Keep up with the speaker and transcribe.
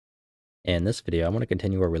In this video, I want to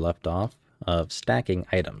continue where we left off of stacking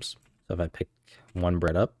items. So if I pick one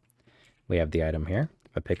bread up, we have the item here.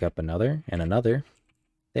 If I pick up another and another,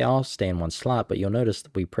 they all stay in one slot, but you'll notice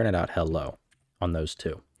that we printed out hello on those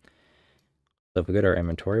two. So if we go to our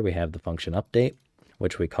inventory, we have the function update,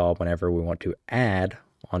 which we call whenever we want to add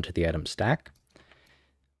onto the item stack.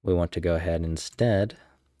 We want to go ahead and instead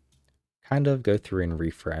kind of go through and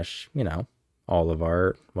refresh, all of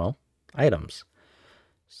our, items.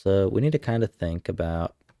 So we need to kind of think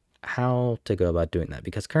about how to go about doing that,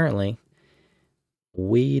 because currently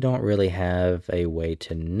we don't really have a way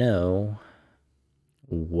to know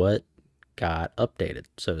what got updated,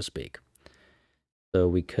 so to speak. So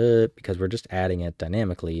we could, because we're just adding it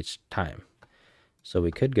dynamically each time. So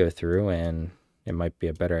we could go through, and it might be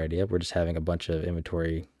a better idea. We're just having a bunch of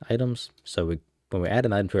inventory items. So when we add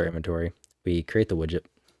an item to our inventory, we create the widget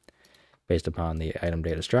based upon the item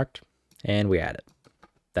data struct, and we add it.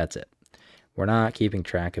 That's it. We're not keeping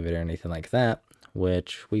track of it or anything like that,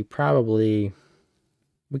 which we probably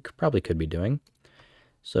could be doing.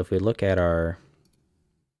 So if we look at our,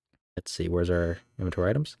 let's see, where's our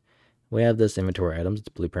inventory items? We have this inventory items, it's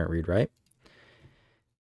blueprint read write.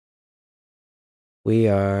 We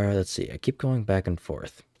are, let's see, I keep going back and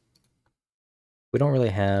forth. We don't really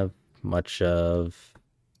have much of,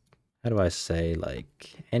 how do I say,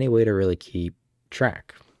 like any way to really keep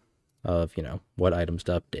track of, what items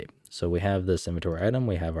to update. So we have this inventory item,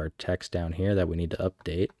 we have our text down here that we need to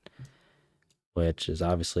update, which is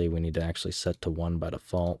obviously we need to actually set to 1 by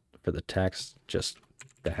default for the text just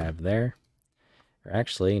to have there. Or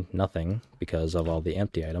actually nothing because of all the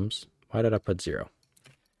empty items. Why did I put 0?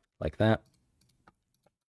 Like that.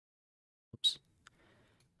 Oops.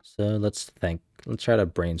 So let's try to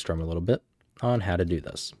brainstorm a little bit on how to do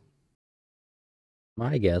this.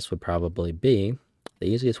 My guess would probably be the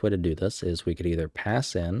easiest way to do this is we could either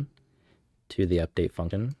pass in to the update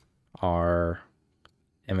function our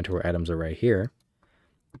inventory items are right here,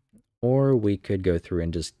 or we could go through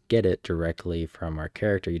and just get it directly from our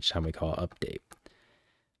character each time we call update.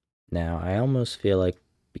 Now, I almost feel like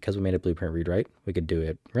because we made a blueprint read write, we could do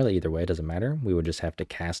it really either way, it doesn't matter. We would just have to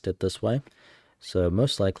cast it this way. So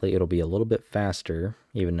most likely it'll be a little bit faster,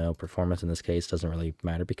 even though performance in this case doesn't really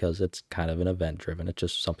matter because it's kind of an event driven. It's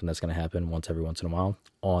just something that's going to happen every once in a while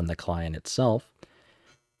on the client itself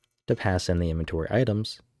to pass in the inventory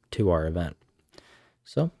items to our event.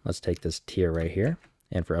 So let's take this TRA here,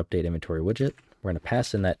 and for update inventory widget, we're going to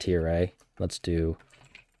pass in that TRA. Let's do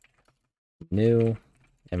new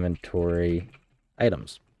inventory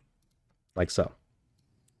items, like so.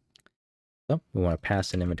 So we want to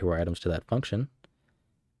pass in inventory items to that function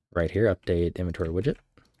right here, update inventory widget.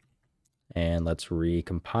 And let's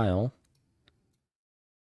recompile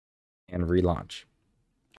and relaunch.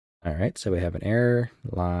 All right, so we have an error.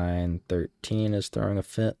 Line 13 is throwing a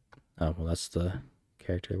fit. Oh, well, that's the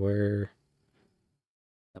character where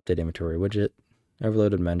update inventory widget,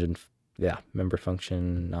 overloaded member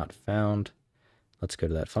function not found. Let's go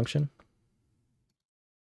to that function.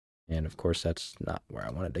 And of course, that's not where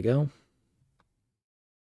I wanted to go.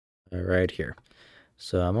 Right here.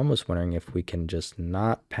 So I'm almost wondering if we can just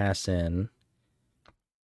not pass in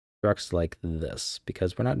structs like this,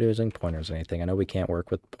 because we're not using pointers or anything. I know we can't work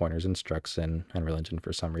with pointers and structs in Unreal Engine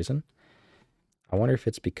for some reason. I wonder if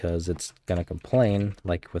it's because it's going to complain,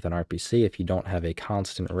 like with an RPC, if you don't have a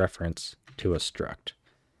constant reference to a struct.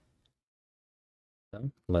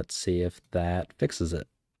 So let's see if that fixes it.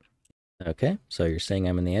 Okay, so you're saying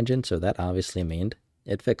I'm in the engine, so that obviously means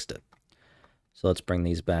it fixed it. So let's bring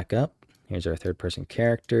these back up. Here's our third person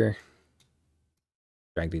character.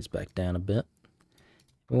 Drag these back down a bit.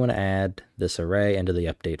 We want to add this array into the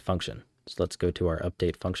update function. So let's go to our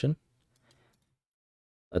update function.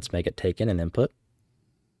 Let's make it take in an input.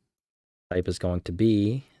 Type is going to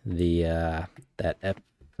be the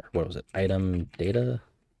item data.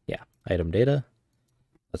 Yeah, item data.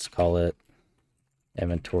 Let's call it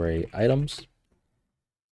inventory items.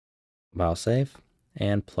 Compile save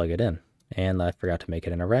and plug it in. And I forgot to make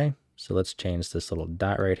it an array. So let's change this little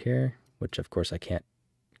dot right here, which of course I can't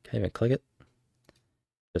even click it.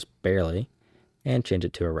 Just barely, and change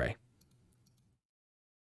it to array.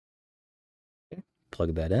 Okay,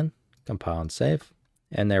 plug that in, compile and save,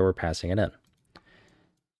 and there we're passing it in.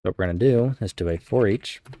 What we're going to do is do a for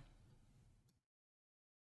each,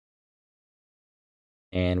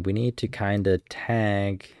 and we need to kind of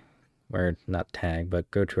tag, or not tag, but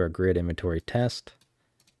go to our grid inventory test.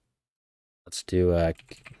 Let's do let's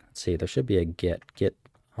see, there should be a get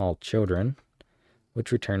all children,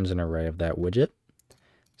 which returns an array of that widget.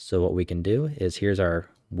 So what we can do is here's our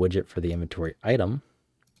widget for the inventory item,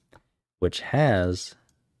 which has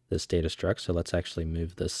this data struct. So let's actually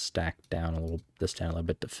move this stack down a little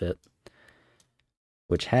bit to fit,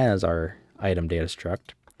 which has our item data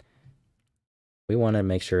struct. We want to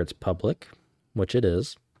make sure it's public, which it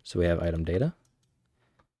is. So we have item data.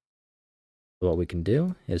 What we can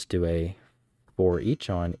do is do a for each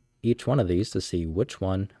on each one of these to see which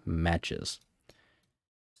one matches.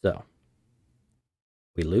 So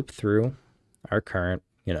we loop through our current,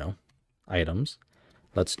 items.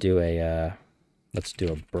 Let's do a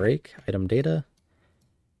break item data.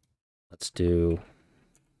 Let's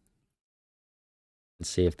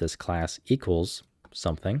see if this class equals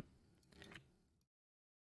something.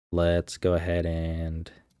 Let's go ahead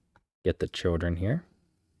and get the children here.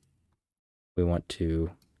 We want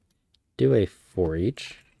to do a for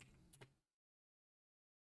each.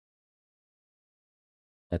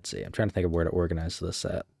 Let's see, I'm trying to think of where to organize this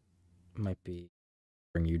at. Might be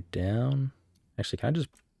bring you down. Actually, can I just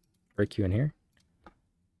break you in here?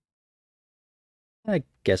 I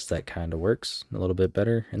guess that kind of works a little bit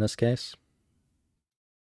better in this case.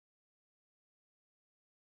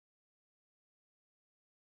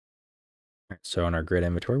 All right, so on our grid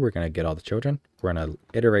inventory, we're going to get all the children. We're going to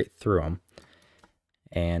iterate through them.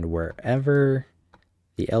 And wherever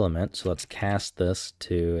the element, so let's cast this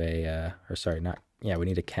to we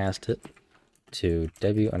need to cast it to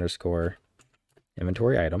w_inventory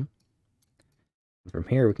item. From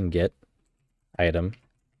here, we can get item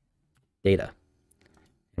data,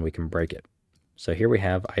 and we can break it. So here we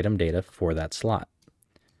have item data for that slot.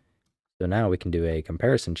 So now we can do a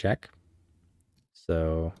comparison check.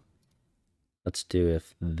 So let's do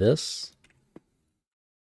if this,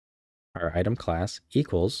 our item class,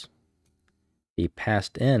 equals the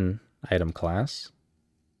passed in item class.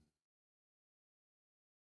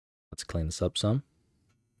 Let's clean this up some.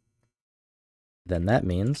 Then that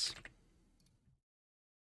means,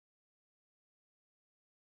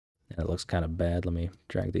 and it looks kind of bad. Let me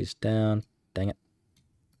drag these down. Dang it.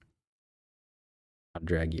 I'll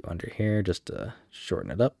drag you under here just to shorten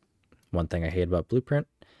it up. One thing I hate about Blueprint,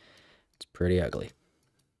 it's pretty ugly.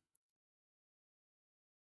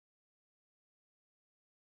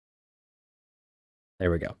 There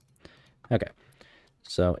we go. Okay.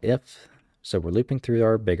 So we're looping through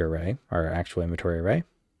our big array, our actual inventory array.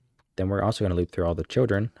 Then we're also going to loop through all the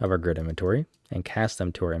children of our grid inventory and cast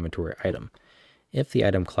them to our inventory item. If the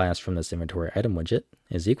item class from this inventory item widget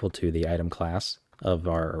is equal to the item class of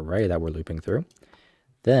our array that we're looping through,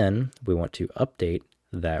 then we want to update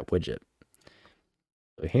that widget.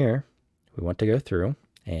 So here, we want to go through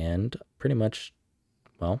and pretty much,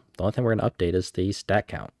 the only thing we're going to update is the stack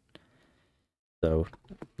count. So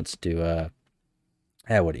let's do,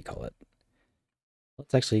 what do you call it?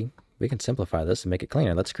 We can simplify this and make it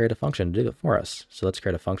cleaner. Let's create a function to do it for us. So let's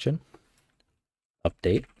create a function,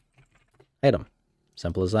 update item.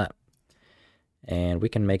 Simple as that. And we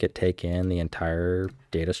can make it take in the entire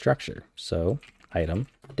data structure. So item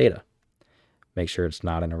data. Make sure it's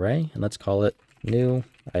not an array, and let's call it new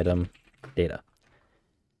item data.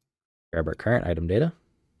 Grab our current item data.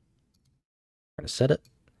 We're going to set it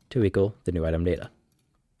to equal the new item data.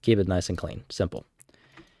 Keep it nice and clean, simple.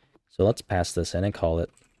 So let's pass this in and call it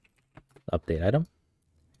update item.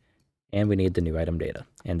 And we need the new item data.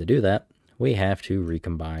 And to do that, we have to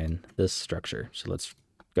recombine this structure. So let's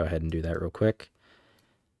go ahead and do that real quick.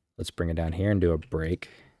 Let's bring it down here and do a break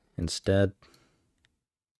instead.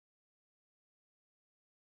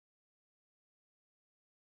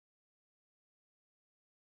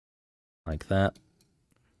 Like that.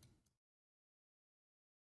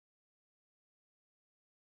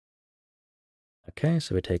 Okay,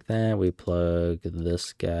 so we take that, we plug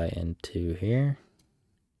this guy into here.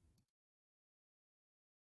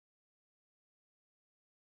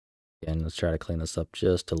 Again, let's try to clean this up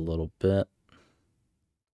just a little bit.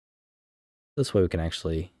 This way we can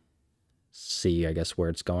actually see, I guess, where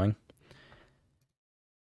it's going.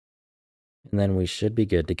 And then we should be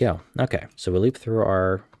good to go. Okay, so we loop through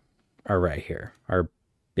our array here, our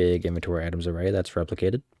big inventory items array that's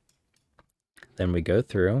replicated. Then we go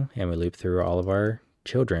through and we loop through all of our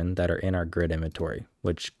children that are in our grid inventory,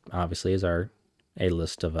 which obviously is a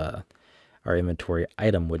list of our inventory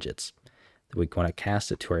item widgets. We want to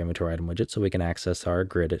cast it to our inventory item widget so we can access our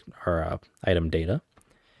item data.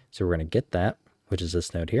 So we're going to get that, which is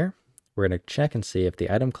this node here. We're going to check and see if the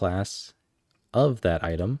item class of that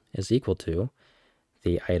item is equal to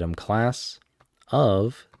the item class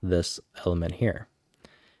of this element here.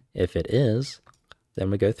 If it is, then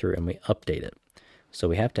we go through and we update it. So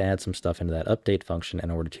we have to add some stuff into that update function in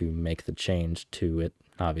order to make the change to it,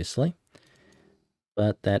 obviously.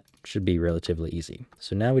 But that should be relatively easy.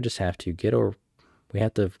 So now we just have to go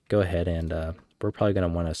ahead and we're probably going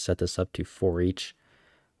to want to set this up to for each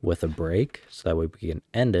with a break, so that way we can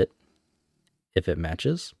end it if it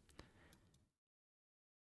matches.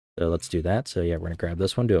 So let's do that. So yeah, we're going to grab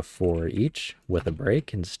this one, do a for each with a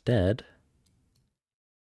break instead,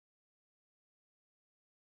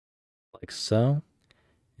 like so,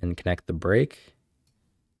 and connect the break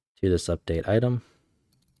to this update item.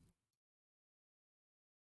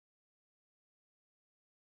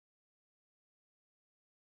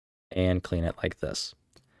 And clean it like this.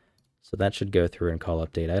 So that should go through and call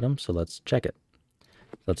update item. So let's check it.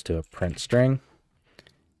 Let's do a print string.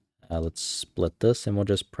 Let's split this and we'll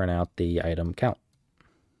just print out the item count.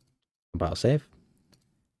 Compile save.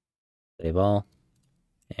 Save all.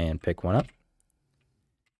 And pick one up.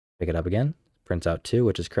 Pick it up again. Prints out 2,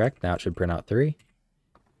 which is correct. Now it should print out 3,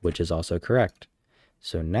 which is also correct.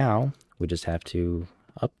 So now we just have to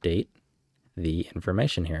update the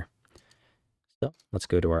information here. So let's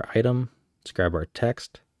go to our item, let's grab our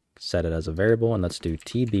text, set it as a variable, and let's do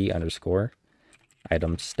TB underscore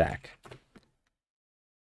item stack.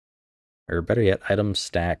 Or better yet, item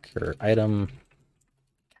stack or item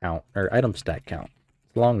count or item stack count.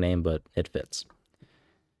 It's a long name, but it fits.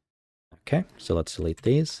 Okay, so let's delete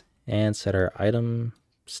these and set our item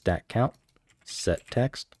stack count, set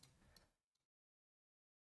text.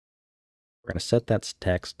 We're going to set that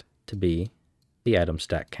text to be the item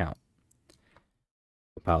stack count.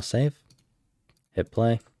 Compile save, hit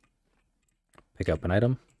play, pick up an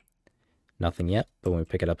item, nothing yet, but when we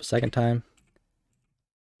pick it up a second time,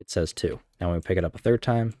 it says 2. Now when we pick it up a third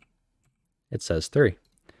time, it says 3.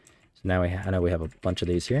 So now I know we have a bunch of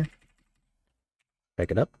these here.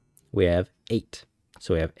 Pick it up, we have 8.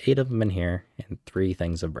 So we have 8 of them in here and 3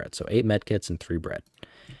 things of bread. So 8 medkits and 3 bread.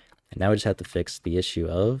 And now we just have to fix the issue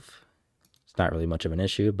of, it's not really much of an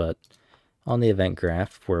issue, but on the event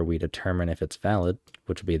graph where we determine if it's valid,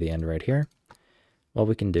 which will be the end right here, what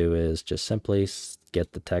we can do is just simply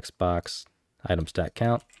get the text box, item stack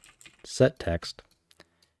count, set text,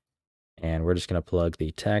 and we're just going to plug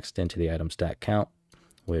the text into the item stack count,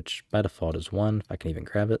 which by default is 1, if I can even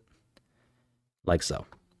grab it, like so.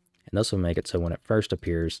 And this will make it so when it first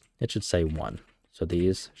appears, it should say 1. So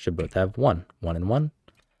these should both have 1, 1 and 1.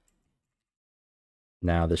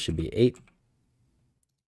 Now this should be 8.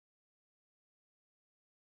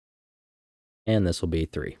 And this will be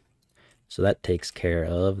 3. So that takes care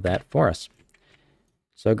of that for us.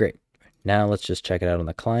 So great. Now let's just check it out on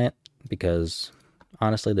the client, because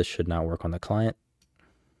honestly, this should not work on the client.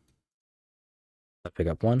 Pick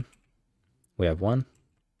up 1. We have 1.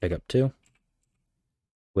 Pick up 2.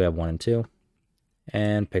 We have 1 and 2.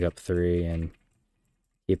 And pick up 3 and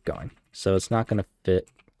keep going. So it's not going to fit.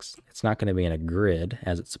 It's not going to be in a grid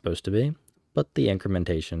as it's supposed to be, but the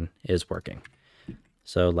incrementation is working.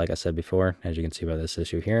 So like I said before, as you can see by this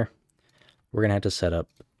issue here, we're going to have to set up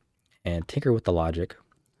and tinker with the logic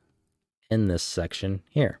in this section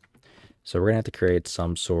here. So we're going to have to create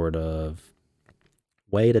some sort of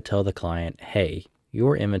way to tell the client, hey,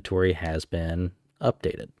 your inventory has been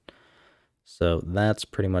updated. So that's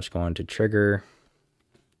pretty much going to trigger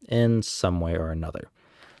in some way or another.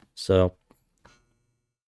 So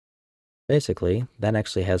basically, that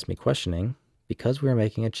actually has me questioning, because we're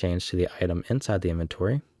making a change to the item inside the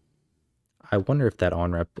inventory, I wonder if that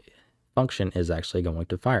onRep function is actually going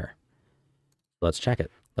to fire. Let's check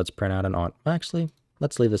it. Let's print out an on. Actually,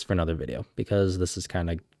 let's leave this for another video, because this is kind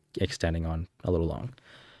of extending on a little long.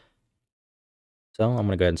 So I'm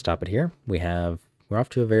going to go ahead and stop it here. We're off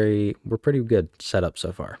to we're pretty good setup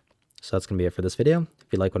so far. So that's going to be it for this video.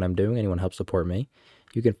 If you like what I'm doing and you want to help support me,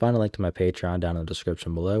 you can find a link to my Patreon down in the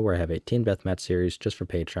description below, where I have a Team Deathmatch series just for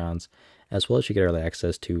Patrons, as well as you get early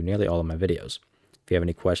access to nearly all of my videos. If you have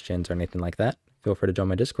any questions or anything like that, feel free to join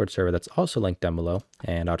my Discord server that's also linked down below,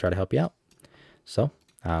 and I'll try to help you out. So,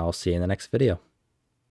 I'll see you in the next video.